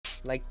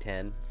like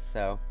 10.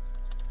 So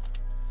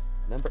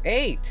number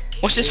 8.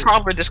 Which is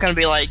probably just gonna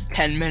be like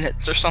 10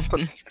 minutes or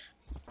something.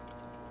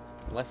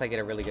 Unless I get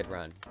a really good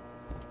run.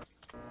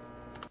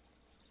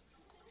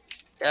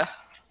 Yeah.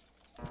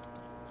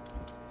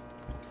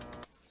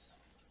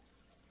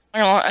 I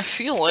don't know, I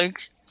feel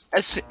like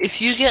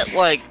if you get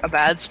like a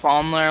bad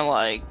spawn there,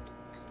 like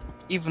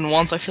even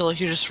once, I feel like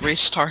you just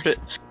restart it.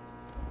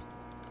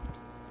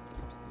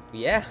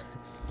 Yeah,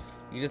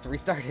 you just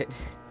restart it.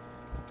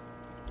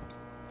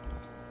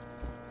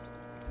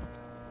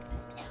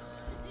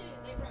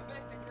 They brought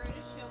back the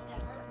greatest show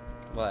ever.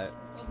 What?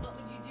 Well, what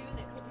would you do?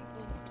 They put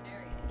people in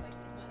scenarios like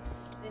this one.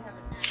 They have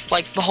an actor.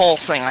 Like the whole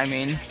thing, I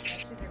mean.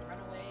 She's a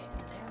runaway, and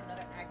then they have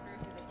another actor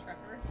who's a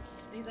trucker.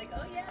 And he's like,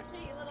 "Oh yeah,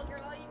 sweet little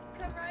girl, you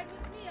can come ride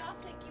with me. I'll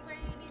take you where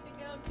you need to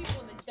go." And people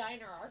in the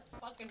diner are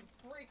fucking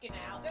freaking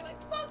out. They're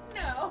like, "Fuck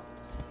no!"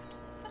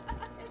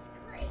 It's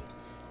great.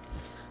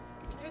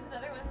 There's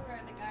another one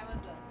where the guy was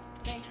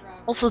a bank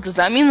robber. Also, does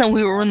that mean that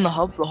we were in the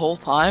hub the whole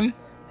time?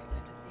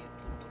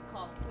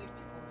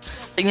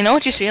 You know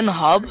what you see in the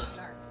hub?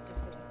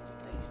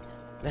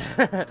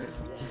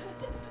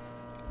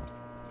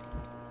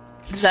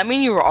 Does that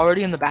mean you were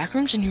already in the back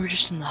rooms and you were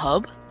just in the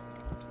hub?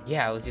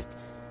 Yeah, I was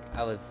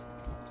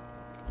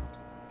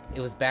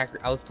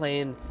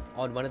playing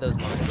on one of those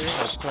monitors.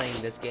 I was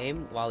playing this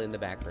game while in the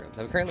back rooms.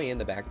 I'm currently in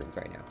the back rooms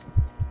right now.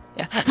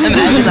 Yeah,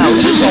 imagine that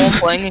was just someone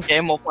playing a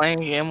game while playing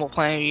a game while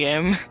playing a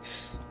game.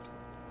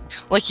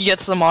 Like, you get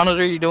to the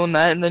monitor, you're doing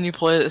that, and then you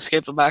play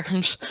Escape the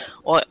Backrooms,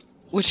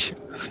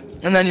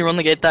 and then you run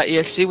the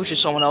gate.exe, which is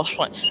someone else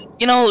playing.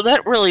 You know,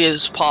 that really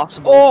is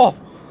possible. Oh!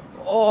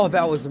 Oh,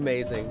 that was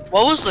amazing.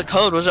 What was the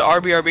code? Was it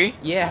RBRB?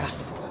 Yeah.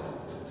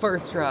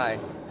 First try.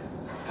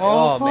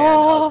 Oh, man, that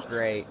was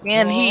great.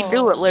 Can he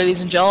do it,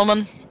 ladies and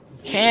gentlemen?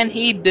 Can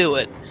he do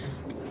it?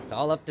 It's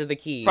all up to the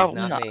keys, Probably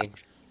not not. me.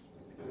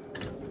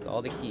 It's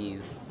all the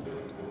keys.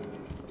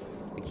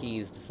 The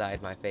keys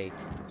decide my fate.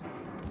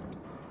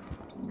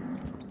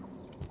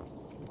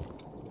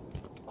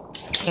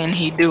 Can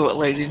he do it,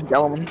 ladies and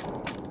gentlemen?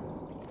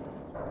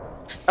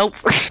 Nope.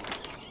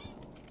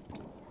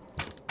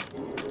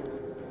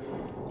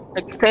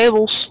 Check the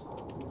tables.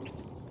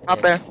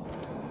 Not there.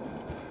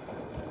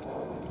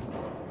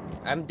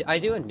 I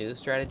do a new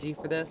strategy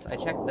for this. I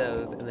check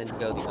those and then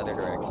go the other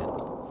direction.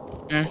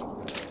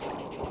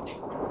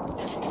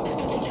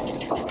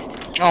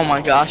 Oh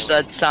my gosh,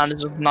 that sound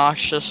is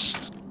obnoxious.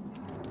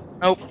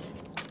 Nope.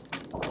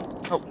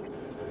 Nope.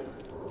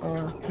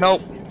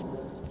 Nope.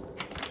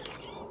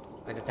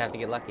 I just have to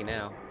get lucky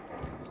now.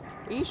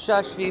 Will you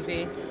shush,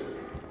 Fifi?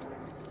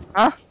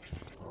 Huh?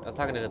 I'm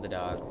talking to the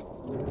dog.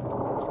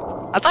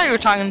 I thought you were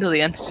talking to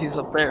the entities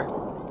up there.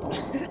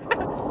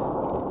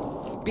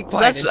 Be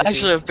quiet, That's entity.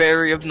 actually a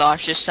very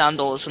obnoxious sound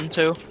to listen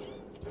to.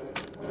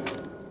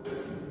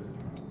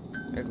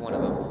 There's one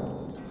of them.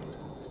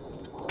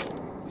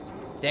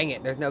 Dang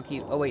it, there's no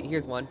keys. Oh wait,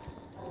 here's one.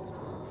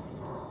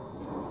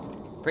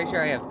 Pretty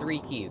sure I have 3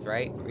 keys,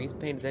 right? Are you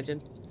paying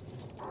attention?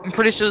 I'm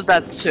pretty sure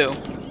that's 2.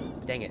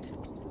 Dang it.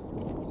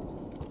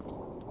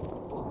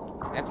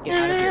 I have to get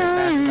out of here as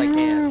fast as I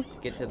can to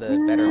get to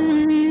the better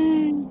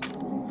one.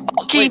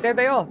 Okay. Wait, there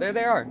they are! There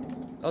they are!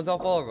 That was all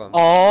 4 of them.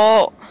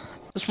 Oh,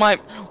 this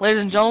might,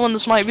 ladies and gentlemen,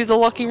 this might be the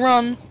lucky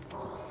run.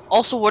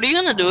 Also, what are you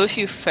gonna do if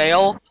you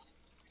fail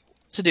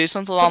to do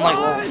something on like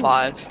level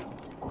 5?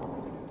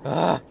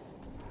 Ugh.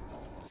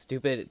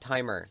 Stupid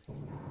timer.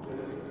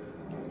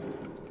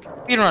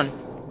 Speed run.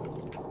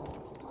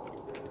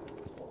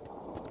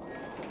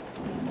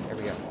 There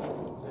we go.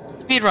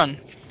 Speed run.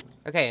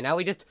 Okay, now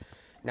we just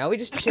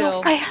chill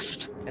Go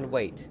fast. and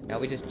wait. Now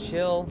we just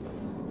chill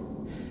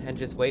and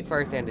just wait for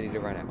our sanity to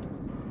run out.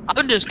 I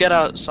would just get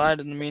outside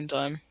in the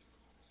meantime.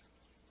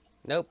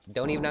 Nope,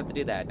 don't even have to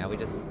do that. Now we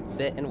just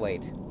sit and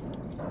wait.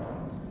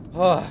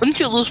 Oh, Wouldn't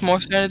you lose more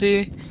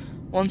sanity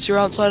once you're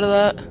outside of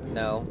that?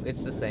 no,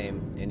 it's the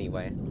same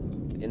anyway.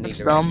 In That's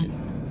the dumb.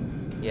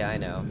 direction. Yeah, I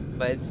know,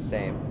 but it's the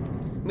same.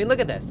 I mean, look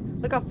at this.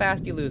 Look how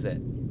fast you lose it.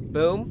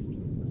 Boom.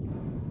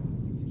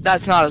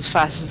 That's not as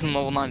fast as in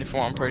level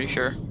 94, I'm pretty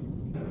sure.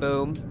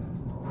 Boom.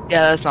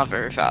 Yeah, that's not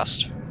very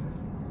fast.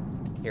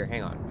 Here,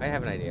 hang on. I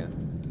have an idea.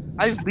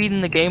 I've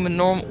beaten the game in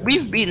normal.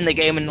 We've beaten the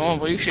game in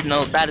normal. You should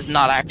know that is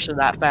not actually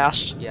that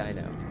fast. Yeah, I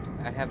know.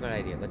 I have an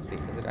idea. Let's see.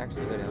 Does it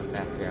actually go down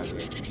faster out here?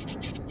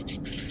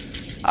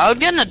 I would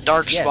get in a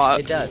dark Yes, spot.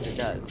 it does. It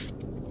does.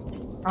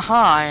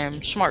 Aha, I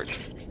am smart.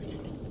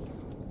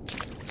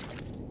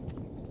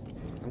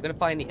 I'm gonna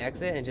find the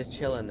exit and just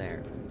chill in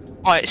there.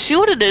 Alright, see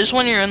what it is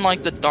when you're in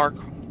like the dark,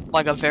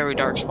 like a very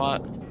dark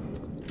spot.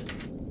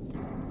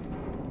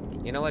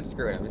 You know what?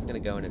 Screw it. I'm just gonna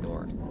go in a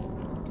door.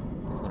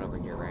 This one over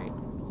here, right?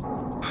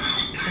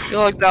 I feel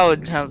like that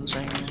would have the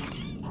same.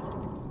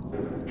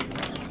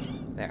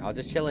 There, I'll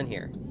just chill in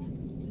here.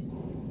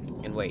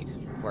 And wait.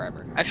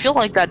 Forever. I feel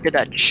like that did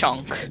a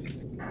chunk.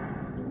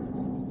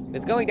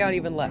 It's going down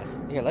even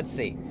less. Here, let's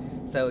see.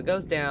 So it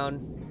goes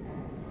down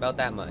about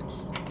that much.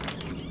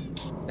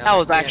 Now That if I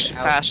was stand actually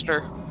out-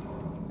 faster.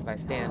 If I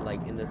stand,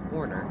 like, in this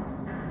corner...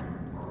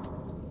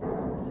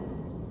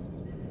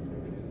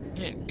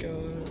 It goes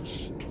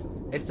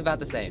It's about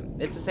the same.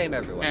 It's the same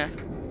everywhere.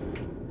 Yeah.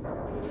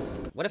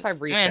 What if I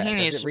reset? Man, he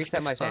needs Does it to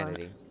reset my fix that.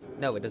 sanity?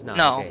 No, it does not.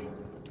 No. Okay.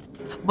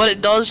 But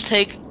it does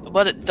take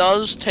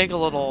a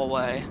little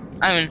away.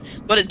 I mean,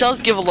 but it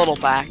does give a little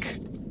back.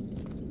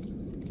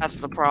 That's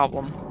the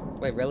problem.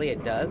 Wait, really?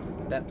 It does?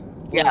 That?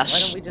 Well, Yes. Why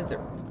don't we just,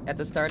 at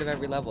the start of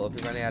every level, if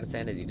you're running out of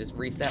sanity, just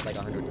reset like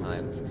 100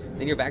 times.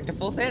 Then you're back to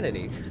full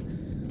sanity.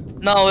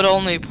 No, it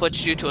only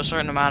puts you to a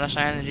certain amount of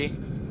sanity.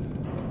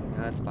 No,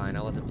 that's fine.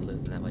 I wasn't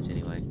losing that much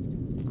anyway.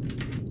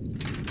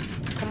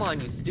 Come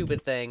on, you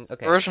stupid thing.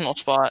 Okay. Original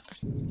spot.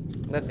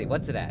 Let's see.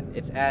 What's it at?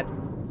 It's at...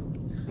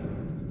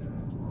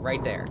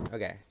 right there.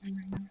 Okay.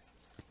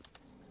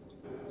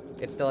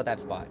 It's still at that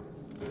spot.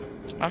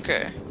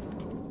 Okay.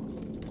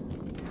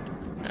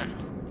 Yeah.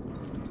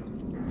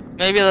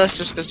 Maybe that's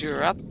just because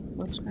you're up.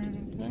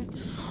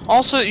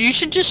 Also, you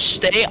should just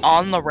stay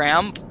on the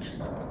ramp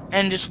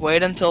and just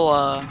wait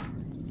until,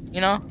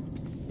 you know?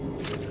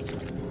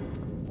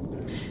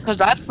 Because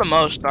that's the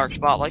most dark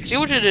spot. Like, see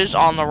what it is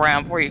on the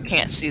ramp where you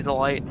can't see the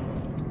light.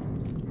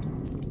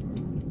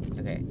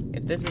 Okay.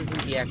 If this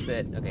isn't the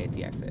exit... Okay, it's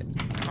the exit.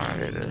 Alright,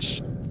 it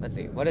is. Let's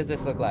see. What does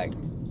this look like?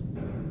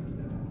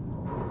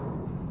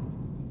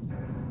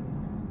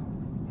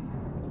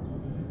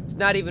 It's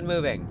not even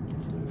moving.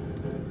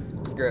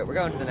 Screw it. We're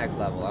going to the next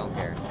level. I don't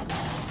care.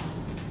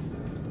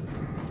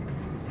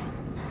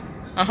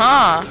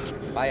 Uh-huh.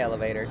 Bye,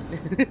 elevator.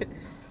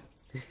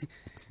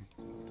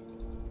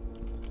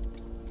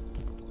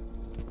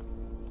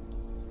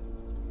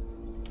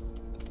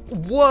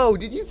 Whoa!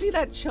 Did you see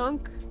that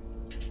chunk?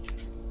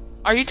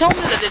 Are you telling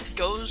me that it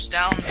goes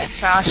down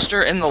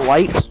faster in the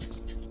light?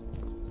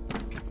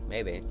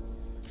 Maybe.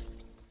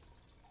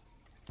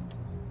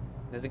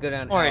 Does it go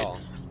down Alright. at all?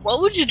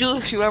 What would you do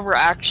if you ever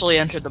actually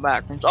entered the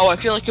back rooms? Oh, I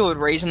feel like it would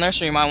raise in there,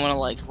 so you might want to,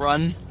 like,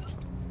 run.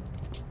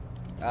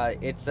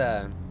 It's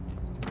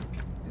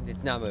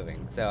not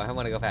moving, so I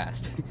want to go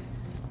fast.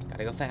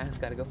 Gotta go fast,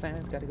 gotta go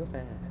fast, gotta go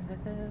fast.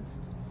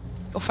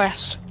 Go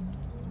fast.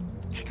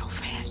 Gotta go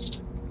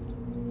fast.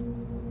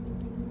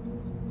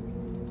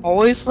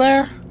 Always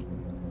there?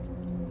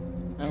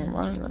 Never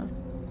mind then.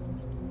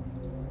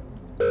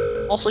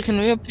 Also, can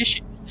we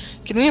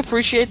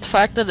appreciate the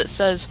fact that it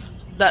says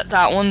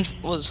that one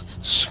was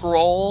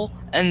scroll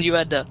and you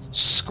had to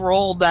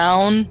scroll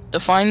down to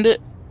find it?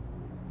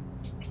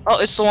 Oh,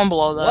 it's the one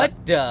below that. What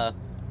the?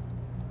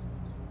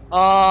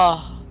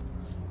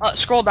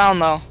 Scroll down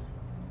though.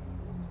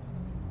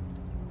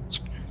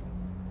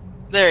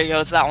 There you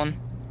go, it's that one.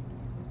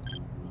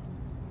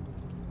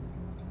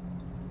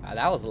 Ah,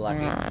 that was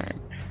lucky.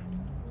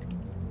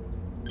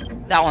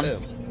 That one.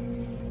 Boom.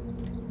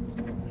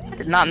 I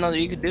did not know that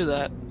you could do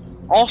that.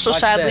 Also, Watch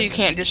sadly, this. you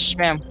can't just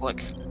spam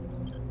click.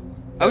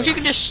 I wish you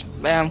could just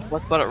spam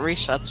click, but it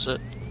resets it.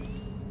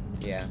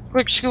 Yeah.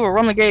 Quick, Scuba,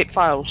 run the gate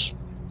files.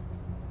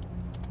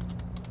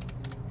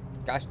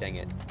 Gosh dang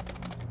it.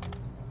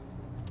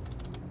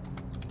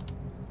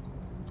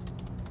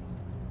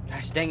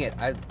 Gosh dang it.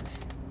 I've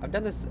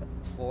done this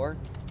before.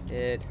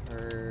 It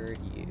hurt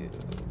you.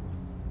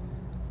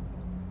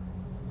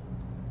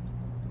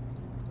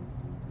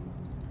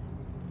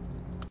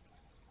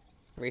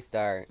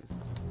 Restart.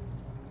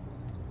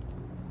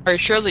 Are you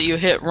sure that you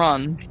hit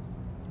run?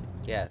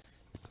 Yes.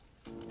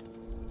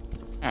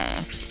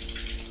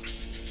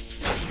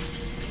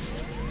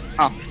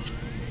 Oh.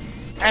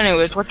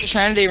 Anyways, what's your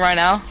sanity right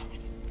now?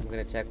 I'm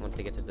gonna check once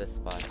I get to this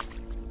spot.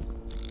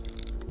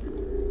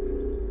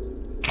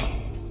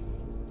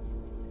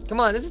 Come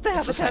on, this is the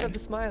It's the habitat same. of the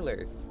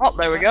Smilers. Oh,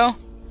 there we go.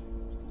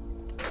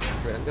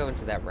 Good, I'm going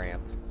to that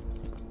ramp.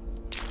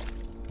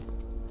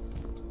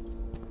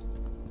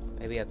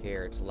 Maybe up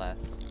here it's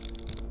less.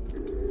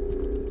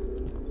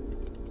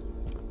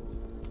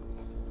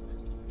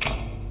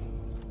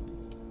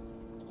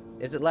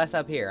 Is it less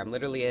up here? I'm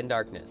literally in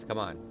darkness. Come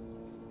on.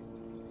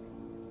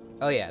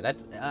 Oh yeah,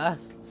 that's I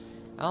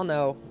don't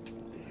know.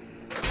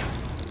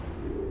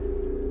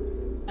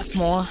 That's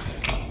more.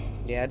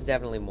 Yeah, it's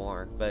definitely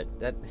more, but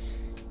that...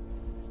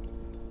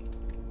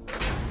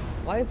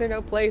 Why is there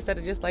no place that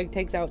it just, like,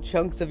 takes out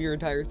chunks of your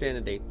entire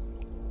sanity?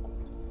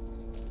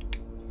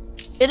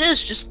 It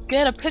is, just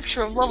get a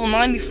picture of level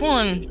 94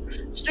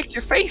 and stick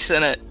your face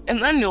in it,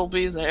 and then you'll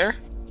be there.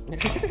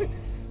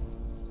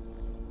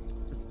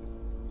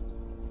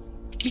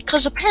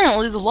 Because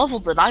apparently the level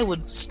that I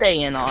would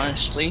stay in,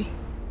 honestly,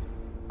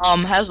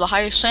 has the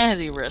highest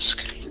sanity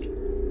risk.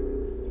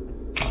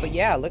 But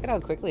yeah, look at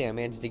how quickly I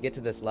managed to get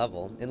to this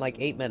level in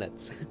like 8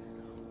 minutes.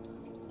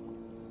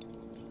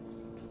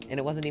 And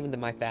it wasn't even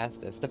my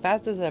fastest. The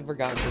fastest I've ever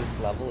gotten to this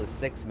level is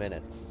 6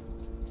 minutes.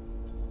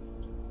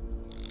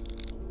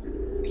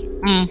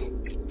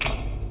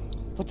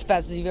 What's the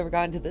fastest you've ever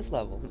gotten to this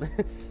level?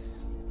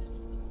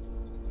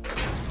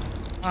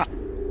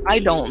 I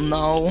don't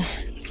know.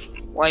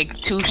 Like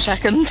 2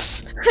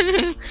 seconds?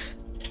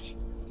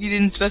 You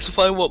didn't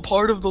specify what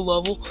part of the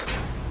level.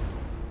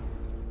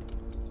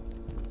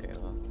 Okay,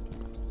 well.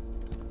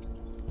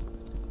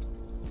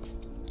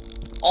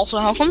 Also,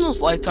 how come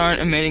those lights aren't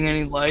emitting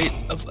any light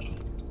of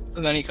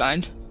any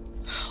kind?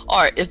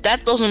 Alright, if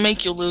that doesn't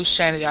make you lose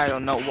sanity, I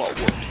don't know what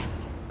would.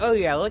 Oh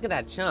yeah, look at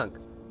that chunk.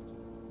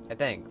 I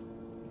think.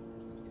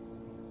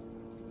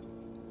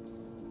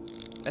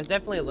 That's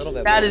definitely a little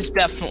bit That more. is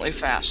definitely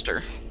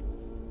faster.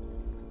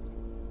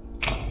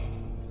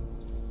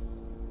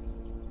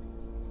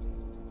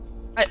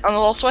 And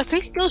also, I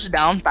think it goes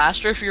down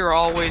faster if you're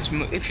always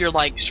if you're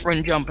like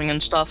sprint jumping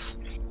and stuff.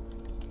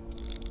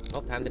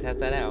 Well, time to test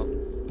that out.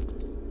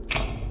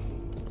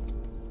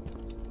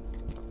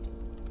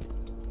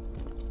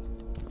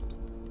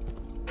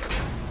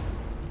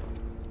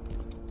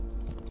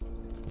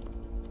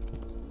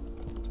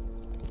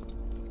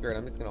 Screw it,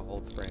 I'm just gonna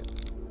hold sprint.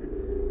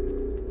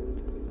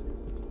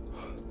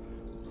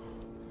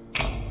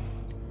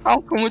 How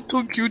come it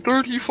took you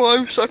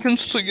 35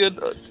 seconds to get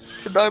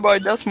to die by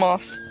death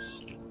moth?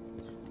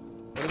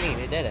 What do you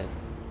mean? It didn't.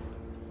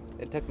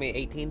 It took me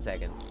 18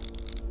 seconds.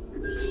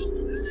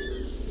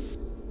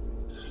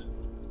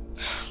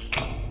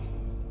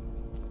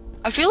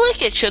 I feel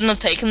like it shouldn't have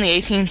taken the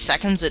 18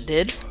 seconds it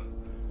did.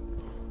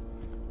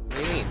 What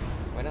do you mean?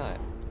 Why not?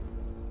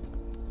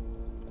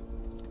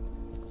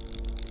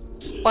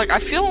 Like, I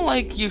feel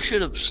like you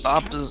should have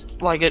stopped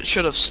it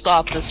should have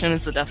stopped as soon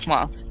as the death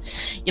moth,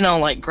 you know,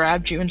 like,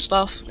 grabbed you and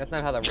stuff. That's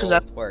not how the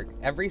roles work.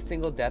 Every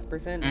single death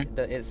percent,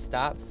 it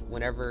stops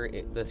whenever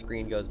the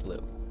screen goes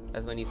blue.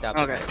 That's when you stop.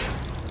 Okay.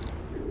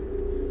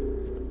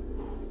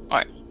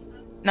 Alright.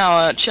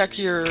 Now, check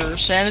your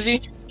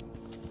sanity.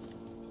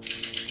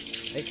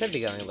 It could be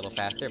going a little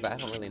faster, but I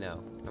don't really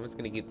know. I'm just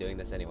gonna keep doing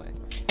this anyway.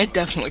 It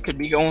definitely could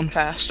be going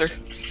faster.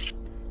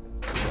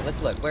 Okay,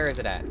 let's look. Where is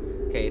it at?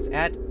 Okay, it's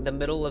at the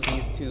middle of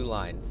these two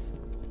lines.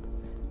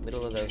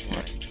 Middle of those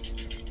lines.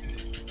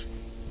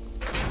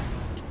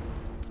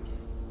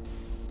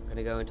 I'm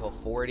gonna go until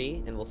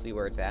 40, and we'll see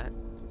where it's at.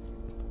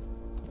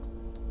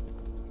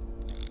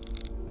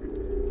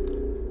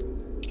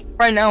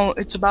 Right now,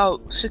 it's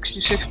about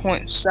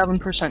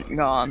 66.7%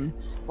 gone,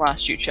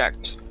 last you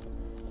checked.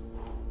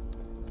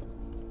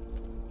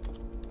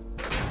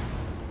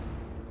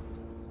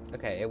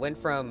 Okay, it went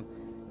from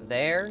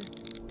there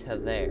to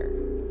there.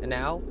 And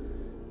now,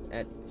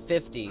 at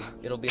 50,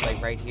 it'll be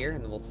like right here,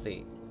 and then we'll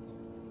see.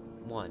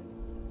 1.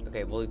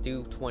 Okay, we'll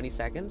do 20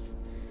 seconds.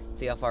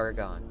 See how far it's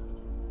gone.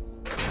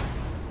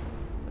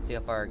 Let's see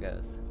how far it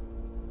goes.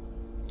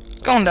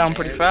 It's going down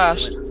pretty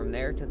fast. It went from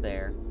there to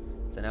there.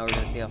 So now we're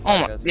gonna see how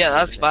far it goes. Yeah,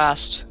 that's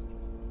fast.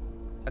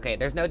 Okay,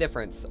 there's no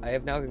difference. I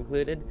have now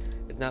concluded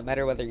it does not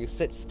matter whether you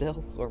sit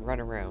still or run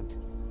around.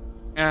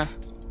 Yeah.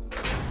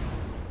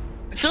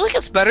 I feel like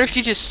it's better if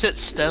you just sit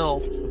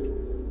still.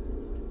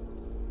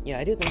 Yeah,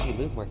 I do think you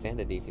lose more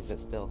sanity if you sit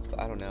still, but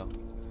I don't know.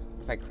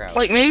 If I crouch.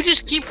 Like, maybe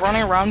just keep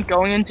running around,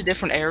 going into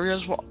different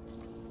areas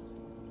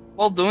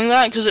while doing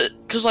that,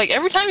 because like,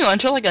 every time you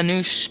enter, like, a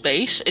new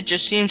space, it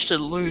just seems to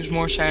lose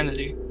more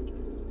sanity.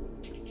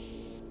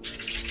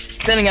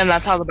 Then again,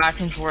 that's how the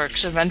backrooms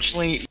works.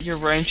 Eventually, your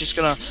brain's just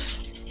gonna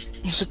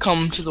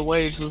succumb to the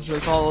waves, as they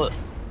call it.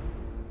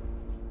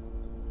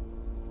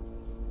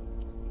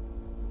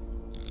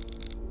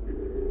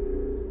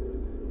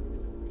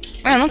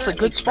 Man, that's a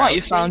good spot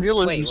you found. You're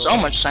losing so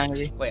much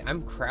sanity. Wait,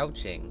 I'm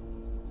crouching,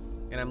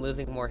 and I'm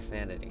losing more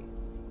sanity.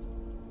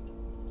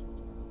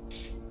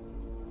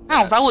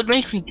 Wow, that would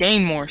make me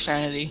gain more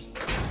sanity.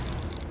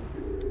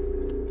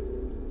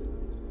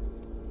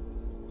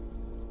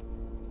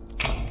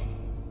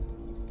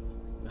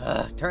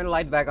 Turn the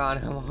lights back on.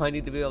 I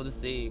need to be able to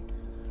see.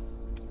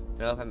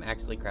 To know if I'm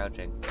actually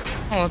crouching.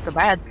 Oh, it's a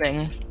bad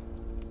thing.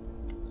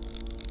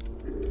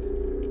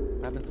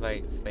 What happens if I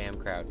spam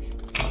crouch?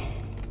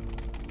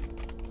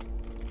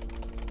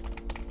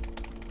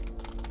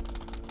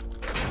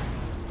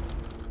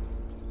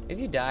 If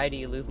you die, do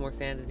you lose more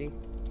sanity?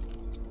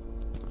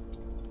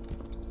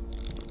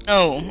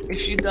 No,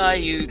 if you die,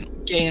 you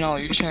gain all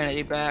your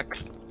sanity back.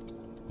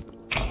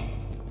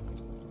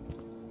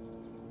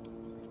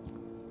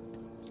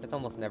 That's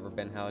almost never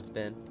been how it's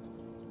been.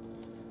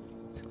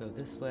 Let's go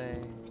this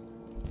way.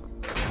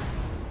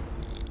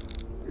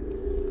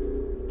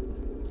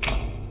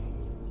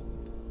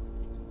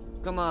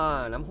 Come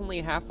on, I'm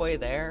only halfway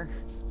there.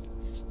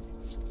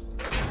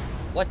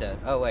 What the?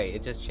 Oh wait,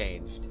 it just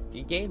changed. Do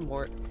you gain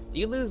more? Do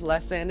you lose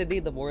less sanity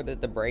the more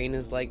that the brain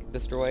is, like,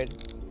 destroyed?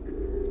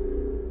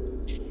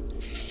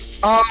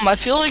 I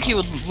feel like you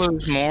would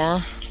lose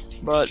more,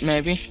 but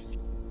maybe.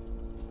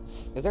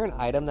 Is there an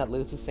item that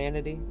loses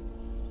sanity?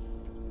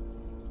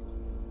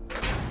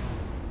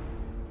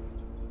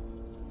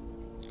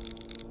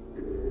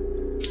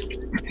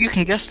 You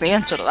can guess the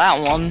answer to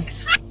that one.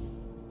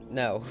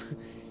 No.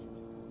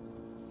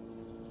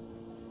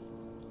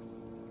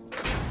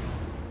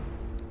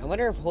 I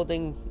wonder if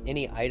holding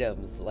any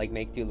items, like,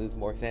 makes you lose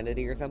more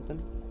sanity or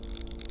something?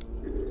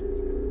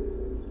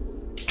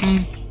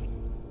 I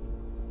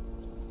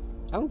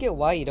don't get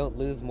why you don't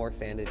lose more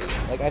sanity.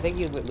 Like, I think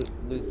you would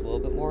lose a little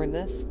bit more in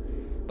this,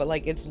 but,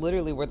 like, it's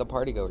literally where the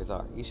partygoers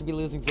are. You should be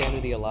losing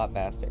sanity a lot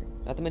faster.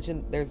 Not to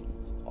mention, there's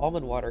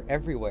almond water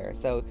everywhere,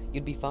 so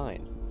you'd be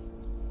fine.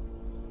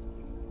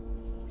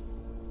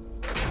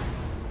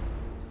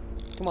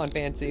 Come on,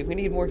 Fancy. We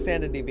need more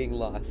sanity being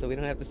lost, so we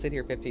don't have to sit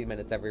here 15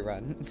 minutes every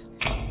run.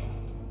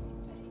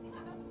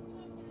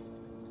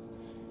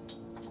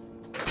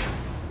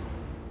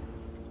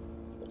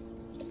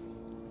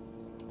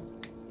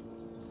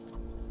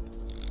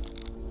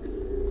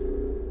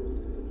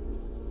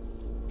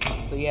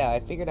 So yeah, I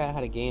figured out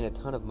how to gain a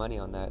ton of money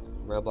on that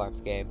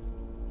Roblox game.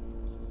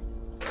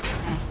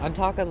 I'm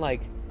talking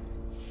like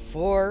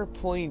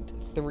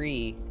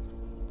 4.3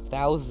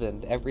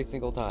 thousand every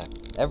single time.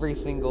 Every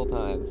single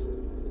time.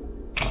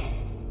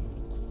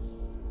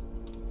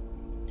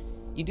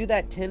 You do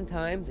that 10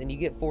 times and you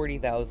get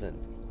 40,000.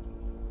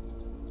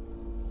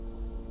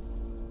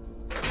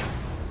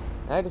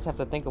 I just have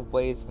to think of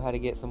ways of how to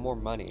get some more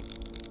money.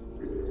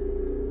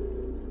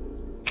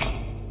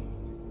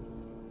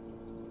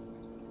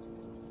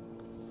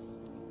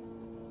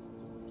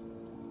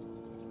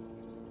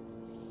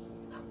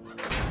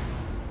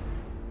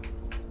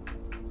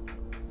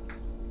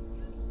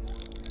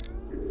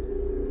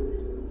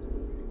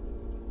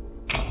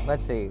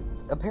 Let's see.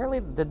 Apparently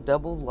the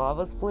double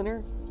lava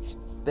spinner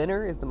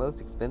is the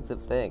most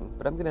expensive thing,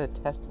 but I'm gonna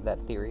test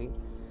that theory.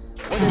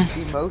 What is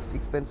the most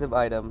expensive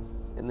item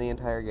in the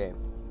entire game?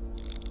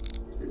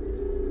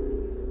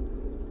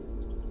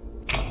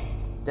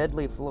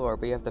 Deadly floor,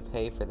 but you have to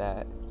pay for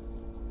that.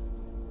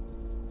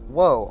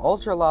 Whoa,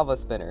 ultra lava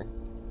spinner.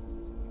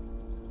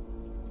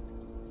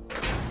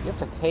 You have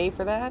to pay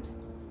for that?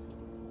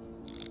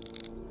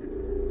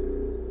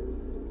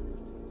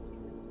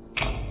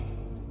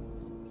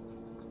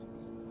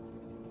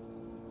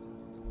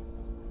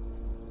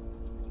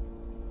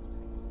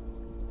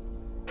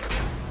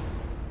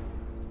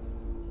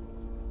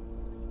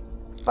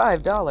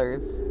 $5?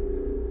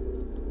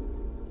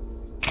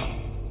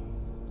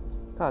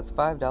 Costs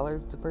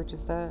 $5 to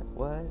purchase that?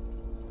 What?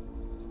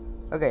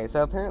 Okay,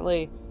 so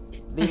apparently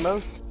the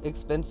most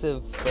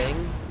expensive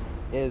thing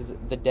is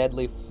the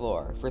deadly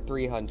floor for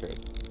 300.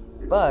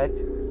 But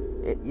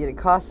it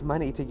costs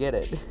money to get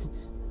it.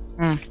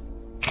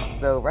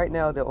 So right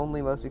now the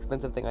only most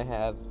expensive thing I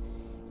have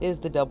is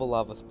the double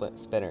lava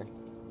spinner.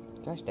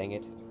 Gosh dang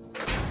it.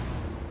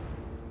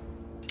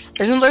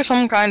 Isn't there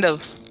some kind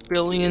of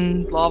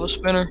billion lava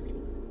spinner?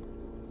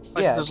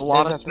 Like, Yeah, there's a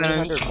lot of a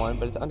 300 spinners. one,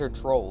 but it's under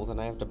trolls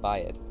and I have to buy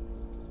it.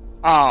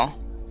 Oh.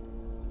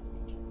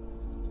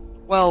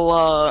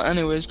 Well,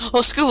 anyways.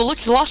 Oh, Scuba,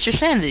 look, you lost your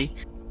sanity.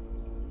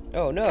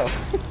 Oh no.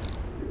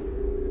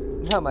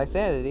 Not my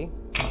sanity.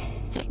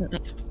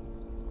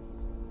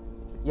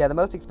 Yeah, the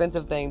most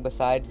expensive thing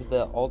besides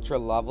the ultra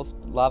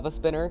lava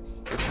spinner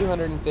is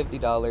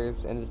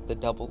 $250 and it's the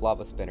double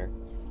lava spinner.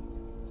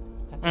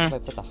 I think if I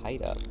put the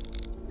height up.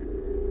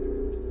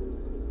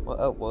 Well,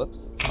 oh,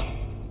 whoops.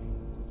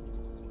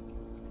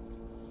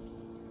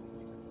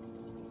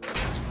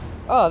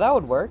 Oh, that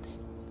would work.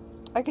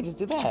 I could just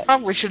do that.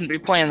 Probably shouldn't be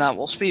playing that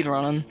while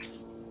speedrunning.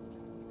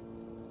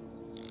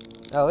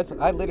 Oh,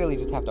 I literally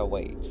just have to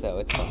wait, so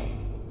it's fine.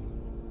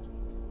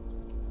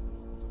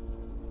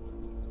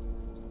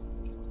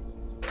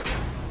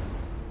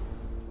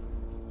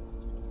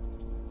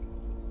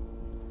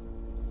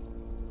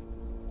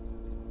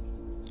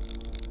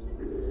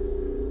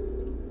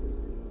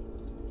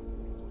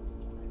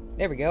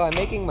 There we go, I'm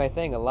making my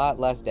thing a lot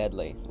less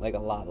deadly. Like, a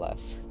lot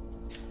less.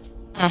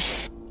 I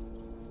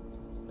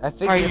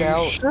figured out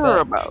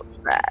sure about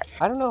that?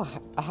 I don't know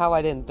how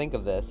I didn't think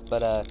of this,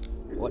 but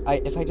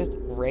if I just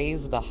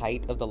raise the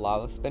height of the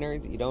lava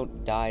spinners, you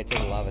don't die to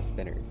the lava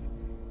spinners.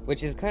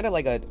 Which is kind of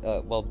like a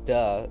well,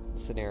 duh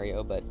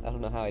scenario, but I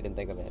don't know how I didn't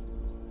think of it.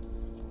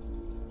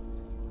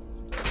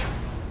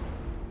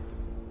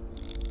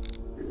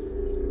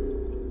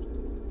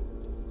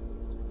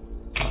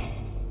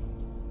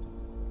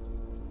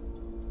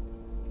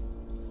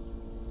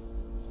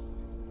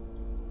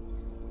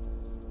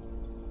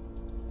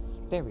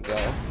 There we go.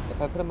 If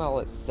I put them all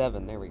at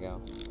 7, there we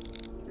go.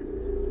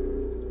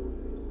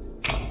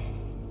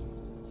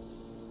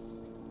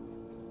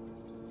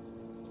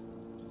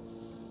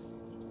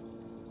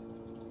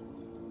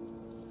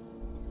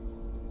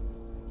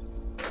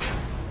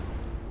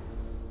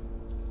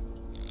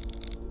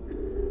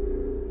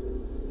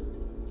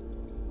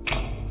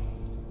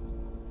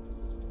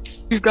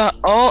 You've got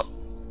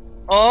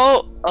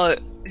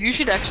you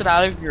should exit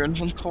out of your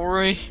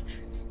inventory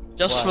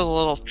just Why? for the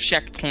little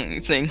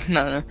checkpoint thing.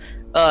 No.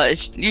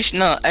 You should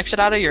exit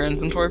out of your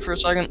inventory for a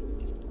second.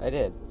 I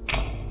did.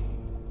 I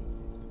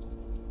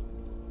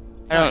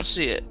don't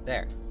see it.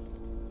 There.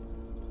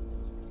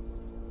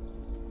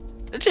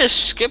 It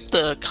just skip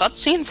the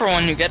cutscene for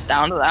when you get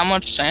down to that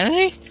much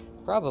sanity?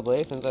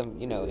 Probably, since I'm,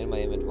 you know, in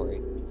my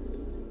inventory.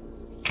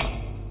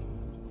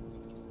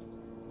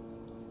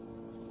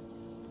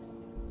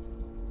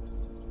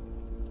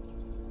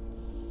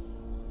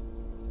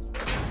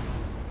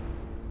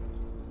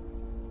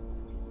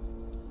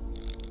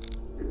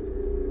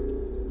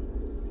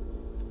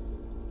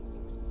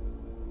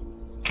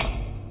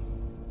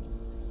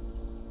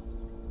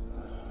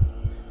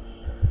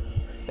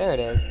 There it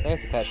is.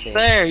 There's a cutscene.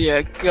 There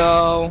you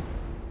go.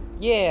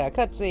 Yeah,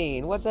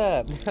 cutscene. What's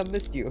up? I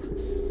missed you.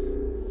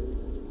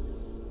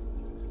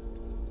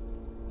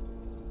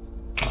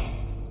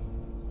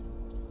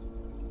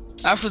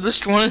 After this,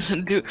 do you want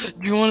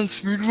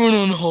to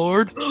speedrun on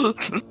hard?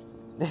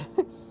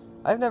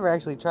 I've never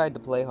actually tried to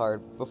play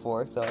hard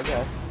before, so I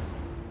guess.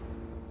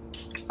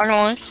 I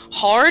don't know.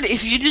 Hard,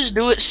 if you just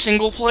do it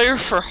single player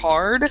for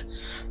hard.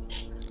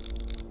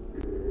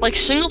 Like,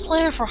 single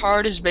player for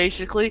hard is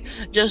basically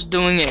just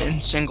doing it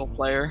in single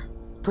player.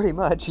 Pretty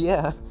much,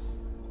 yeah.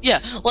 Yeah,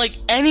 like,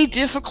 any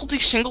difficulty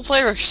single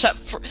player except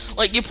for,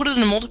 like, you put it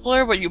in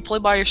multiplayer, but you play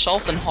by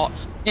yourself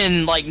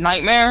in like,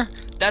 Nightmare,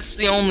 that's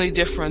the only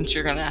difference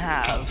you're gonna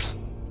have.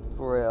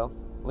 For real.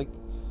 Like,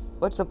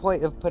 what's the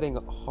point of putting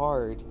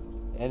hard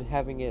and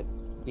having it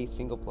be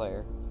single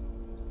player?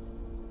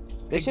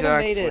 They should have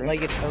made it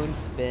like its own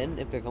spin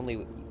if it's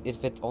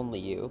only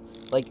you.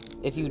 Like,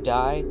 if you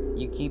die,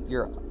 you keep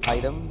your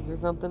items or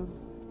something.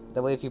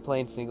 That way if you play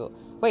in single...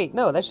 Wait,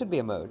 no, that should be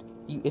a mode.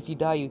 If you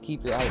die, you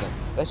keep your items.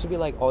 That should be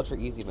like ultra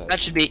easy mode. That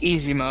should be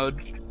easy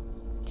mode.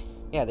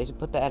 Yeah, they should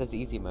put that as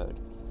easy mode.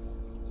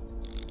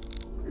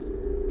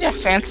 Yeah,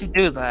 fancy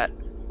do that.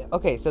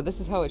 Okay, so this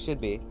is how it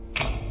should be.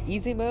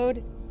 Easy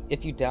mode,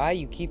 if you die,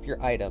 you keep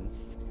your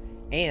items.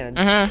 And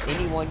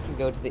anyone can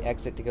go to the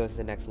exit to go to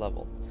the next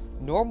level.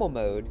 Normal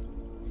mode,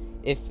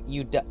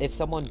 if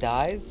someone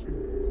dies,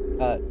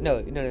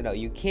 no,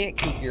 you can't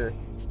keep your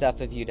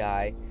stuff if you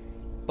die,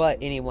 but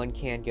anyone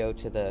can go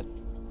to the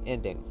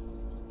ending.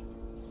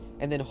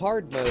 And then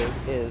hard mode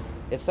is,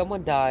 if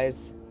someone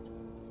dies,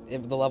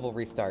 if the level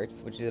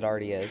restarts, which it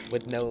already is,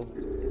 with no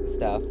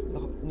stuff.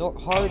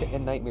 Hard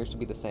and Nightmare should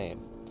be the same.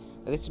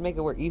 But they should make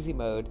it where easy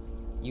mode,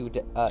 if you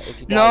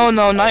die...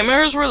 No,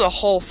 Nightmare is where the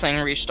whole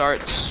thing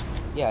restarts.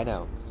 Yeah, I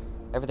know.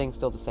 Everything's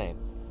still the same.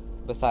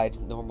 Besides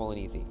normal and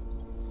easy.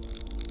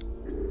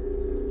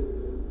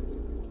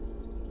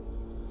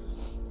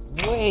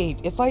 Wait,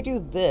 if I do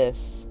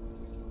this,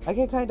 I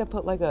can kind of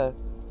put like a...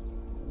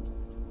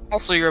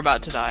 Also, you're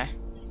about to die.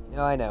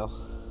 Oh, I know.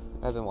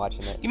 I've been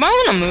watching it. You might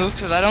want to move,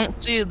 because I don't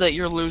see that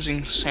you're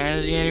losing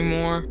sanity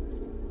anymore.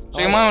 So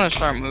you might want to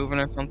start moving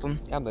or something.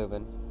 I'm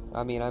moving.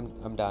 I mean,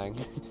 I'm dying.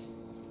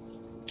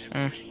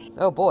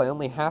 Oh boy,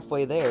 only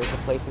halfway there to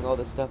placing all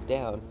this stuff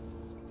down.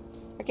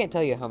 I can't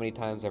tell you how many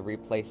times I've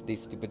replaced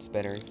these stupid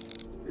spinners.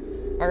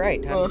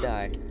 Alright, time to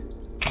die.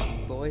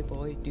 Boy,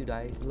 do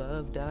I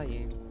love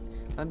dying.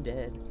 I'm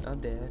dead.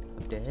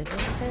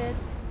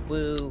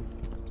 Woo.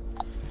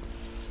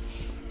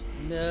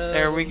 No.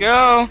 There we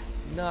go.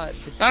 Not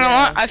the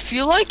I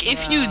feel like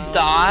if you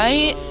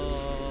die...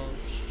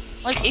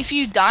 Like, if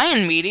you die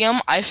in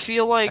medium, I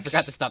feel like... I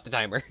forgot to stop the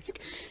timer.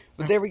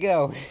 But there we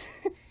go.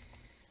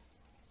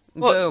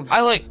 Well, Boom.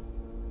 Wait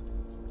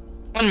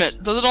a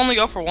minute, does it only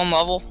go for one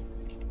level?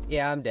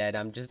 Yeah, I'm dead.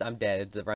 I'm dead. It's